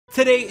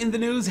Today in the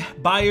news,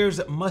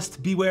 buyers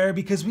must beware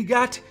because we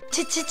got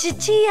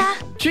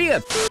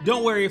Chia.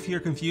 Don't worry if you're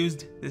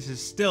confused, this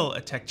is still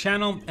a tech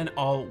channel and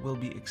all will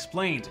be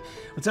explained.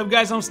 What's up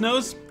guys, I'm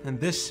Snows and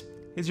this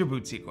is your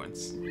boot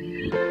sequence.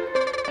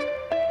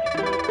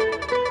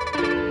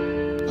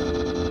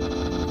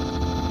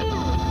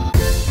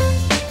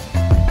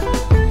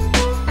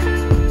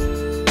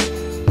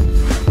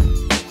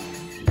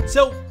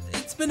 So,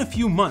 it's been a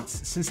few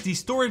months since the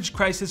storage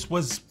crisis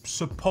was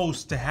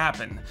supposed to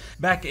happen.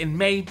 Back in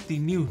May, the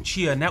new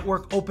Chia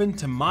network opened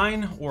to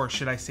mine, or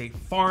should I say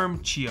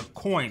farm, Chia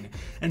coin.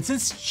 And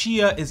since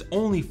Chia is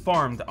only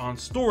farmed on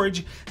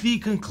storage, the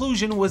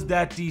conclusion was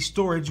that the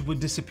storage would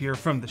disappear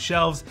from the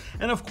shelves,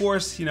 and of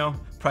course,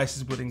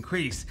 prices would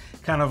increase,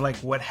 kind of like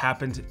what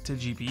happened to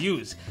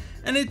GPUs.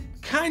 And it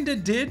kinda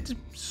did,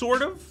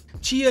 sort of.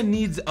 Chia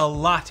needs a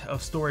lot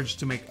of storage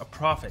to make a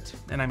profit,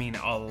 and I mean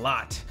a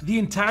lot. The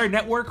entire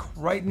network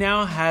right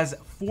now has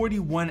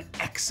 41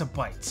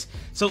 exabytes.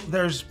 So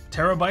there's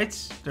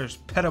terabytes, there's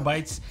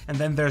petabytes, and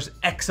then there's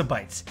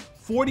exabytes.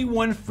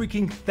 41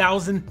 freaking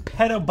thousand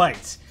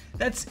petabytes.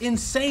 That's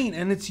insane,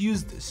 and it's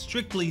used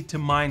strictly to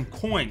mine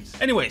coins.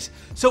 Anyways,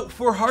 so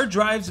for hard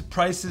drives,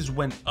 prices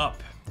went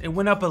up. It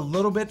went up a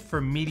little bit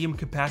for medium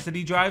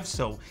capacity drives,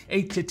 so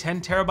 8 to 10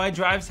 terabyte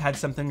drives had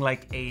something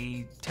like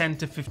a 10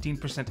 to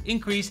 15%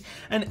 increase,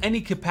 and any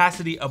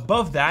capacity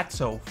above that,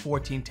 so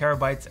 14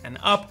 terabytes and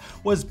up,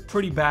 was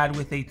pretty bad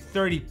with a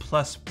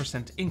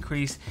 30+%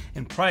 increase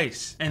in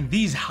price. And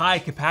these high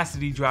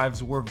capacity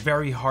drives were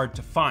very hard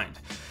to find.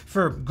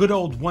 For good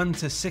old 1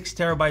 to 6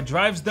 terabyte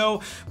drives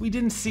though, we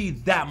didn't see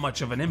that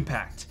much of an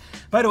impact.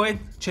 By the way,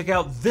 check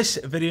out this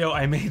video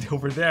I made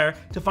over there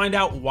to find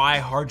out why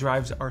hard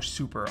drives are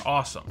super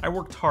awesome. I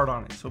worked hard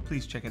on it, so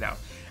please check it out.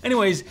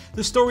 Anyways,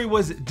 the story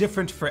was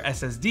different for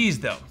SSDs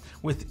though.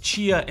 With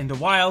Chia in the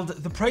wild,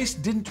 the price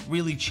didn't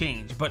really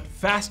change, but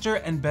faster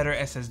and better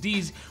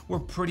SSDs were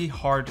pretty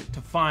hard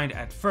to find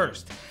at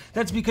first.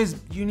 That's because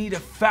you need a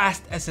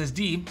fast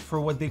SSD for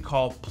what they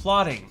call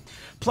plotting.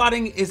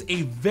 Plotting is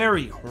a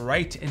very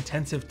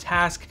write-intensive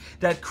task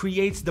that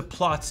creates the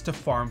plots to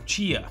farm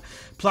Chia.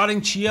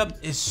 Plotting Chia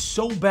is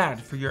so bad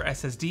for your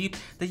SSD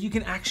that you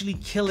can actually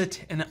kill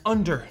it in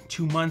under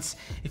 2 months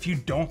if you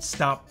don't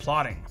stop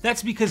plotting.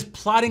 That's because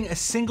plotting a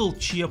single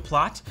Chia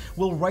plot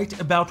will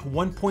write about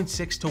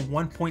 1.6 to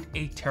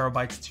 1.8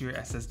 terabytes to your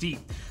SSD.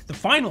 The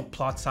final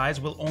plot size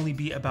will only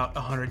be about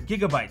 100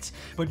 gigabytes,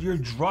 but your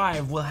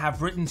drive will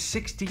have written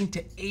 16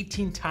 to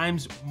 18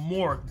 times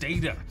more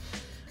data.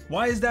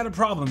 Why is that a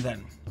problem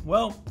then?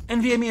 Well,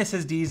 NVMe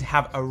SSDs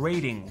have a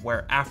rating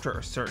where after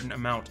a certain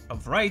amount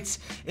of writes,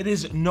 it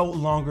is no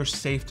longer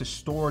safe to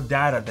store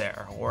data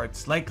there, or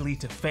it's likely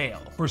to fail.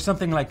 For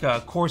something like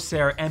a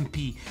Corsair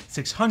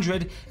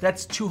MP600,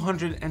 that's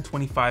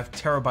 225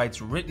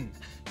 terabytes written.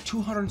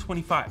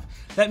 225.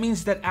 That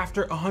means that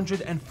after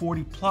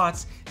 140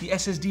 plots, the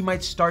SSD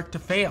might start to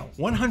fail.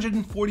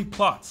 140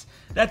 plots.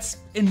 That's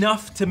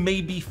enough to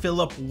maybe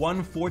fill up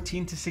one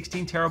 14 to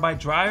 16 terabyte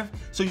drive,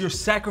 so you're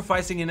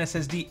sacrificing an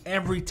SSD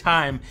every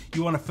time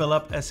you want to fill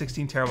up a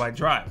 16 terabyte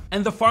drive.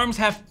 And the farms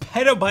have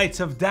petabytes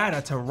of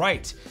data to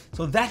write,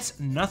 so that's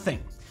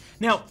nothing.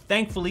 Now,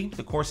 thankfully,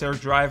 the Corsair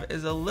drive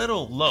is a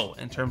little low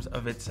in terms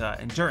of its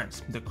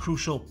endurance. The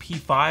Crucial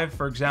P5,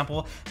 for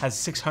example, has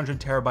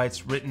 600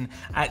 terabytes written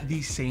at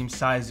the same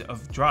size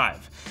of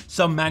drive.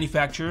 Some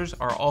manufacturers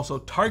are also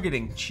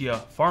targeting Chia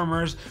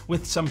farmers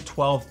with some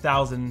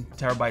 12,000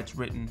 terabytes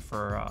written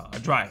for a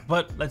drive.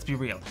 But let's be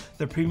real,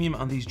 the premium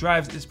on these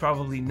drives is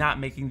probably not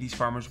making these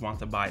farmers want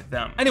to buy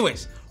them.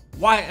 Anyways,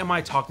 why am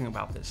I talking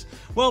about this?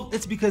 Well,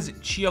 it's because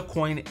Chia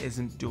coin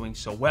isn't doing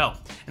so well.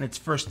 In its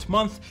first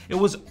month, it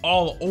was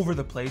all over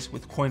the place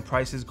with coin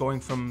prices going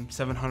from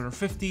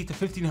 $750 to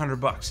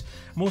 $1,500.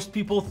 Most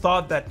people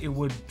thought that it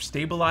would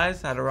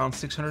stabilize at around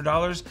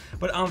 $600,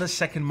 but on the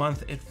second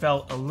month, it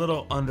fell a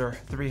little under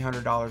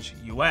 $300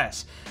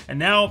 US. And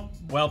now,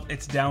 well,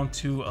 it's down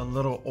to a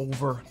little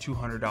over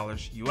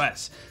 $200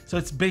 US. So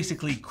it's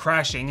basically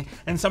crashing,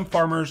 and some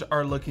farmers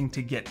are looking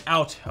to get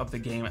out of the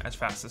game as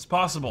fast as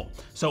possible.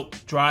 So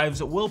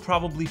drives will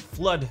probably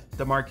flood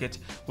the market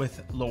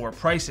with lower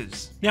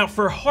prices. Now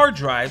for hard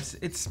drives,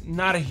 it's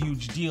not a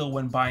huge deal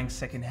when buying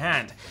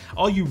secondhand.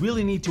 All you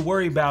really need to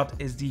worry about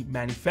is the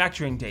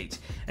manufacturing date.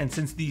 And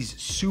since these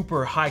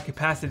super high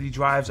capacity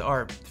drives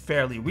are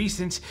fairly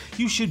recent,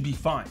 you should be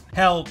fine.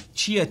 Hell,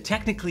 Chia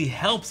technically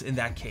helps in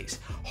that case.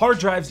 Hard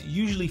drives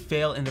usually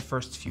fail in the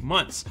first few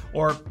months,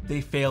 or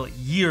they fail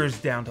years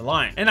down the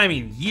line. And I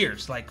mean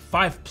years, like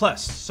 5+.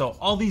 So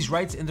all these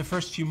writes in the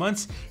first few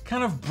months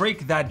kind of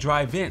break that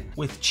drive in.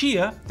 With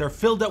Chia, they're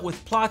filled up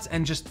with plots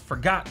and just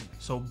forgotten.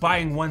 So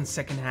buying one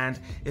secondhand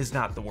is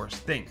not the worst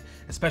thing,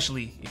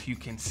 especially if you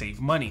can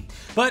save money.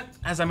 But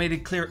as I made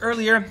it clear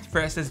earlier,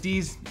 for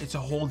SSDs, it's a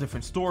whole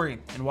different story.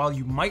 And while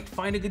you might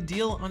find a good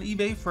deal on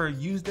eBay for a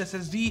used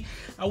SSD,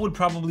 I would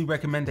probably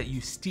recommend that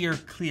you steer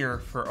clear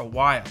for a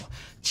while.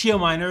 Chia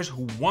miners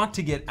who want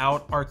to get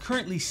out are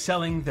currently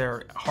selling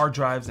their hard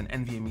drives and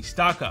NVMe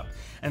stock up,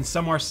 and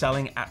some are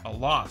selling at a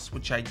loss,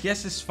 which I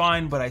guess is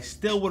fine, but I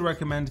still would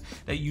recommend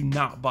that you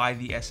not buy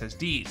the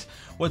SSDs.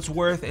 What's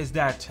worth is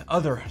that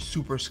other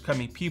super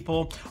scummy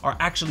people are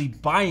actually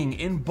buying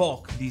in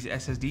bulk these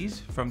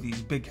SSDs from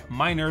these big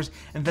miners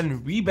and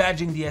then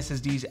rebadging the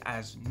SSDs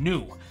as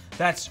new.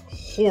 That's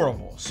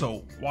horrible,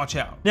 so watch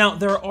out. Now,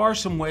 there are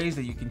some ways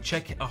that you can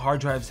check a hard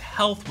drive's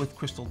health with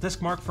Crystal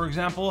Disk Mark, for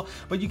example,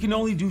 but you can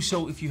only do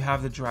so if you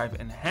have the drive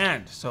in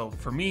hand. So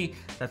for me,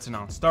 that's a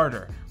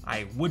non-starter.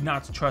 I would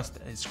not trust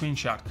a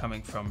screenshot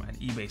coming from an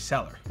eBay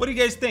seller. What do you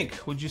guys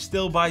think? Would you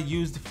still buy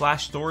used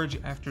flash storage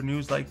after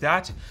news like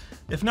that?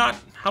 If not,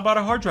 how about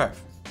a hard drive?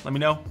 Let me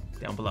know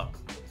down below.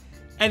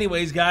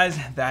 Anyways, guys,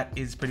 that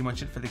is pretty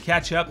much it for the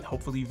catch up.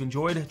 Hopefully you've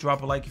enjoyed.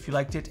 Drop a like if you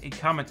liked it, a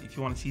comment if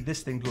you want to see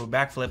this thing do a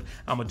backflip.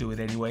 I'm gonna do it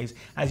anyways.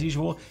 As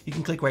usual, you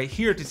can click right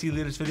here to see the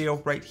latest video,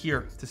 right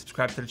here to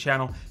subscribe to the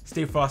channel.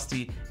 Stay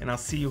frosty, and I'll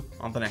see you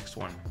on the next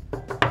one.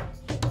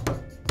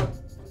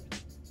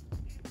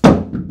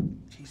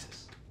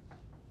 Jesus.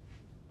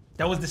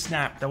 That was the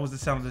snap. That was the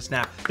sound of the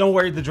snap. Don't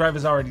worry, the drive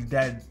is already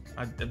dead.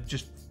 I'm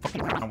just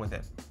fucking around with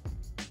it.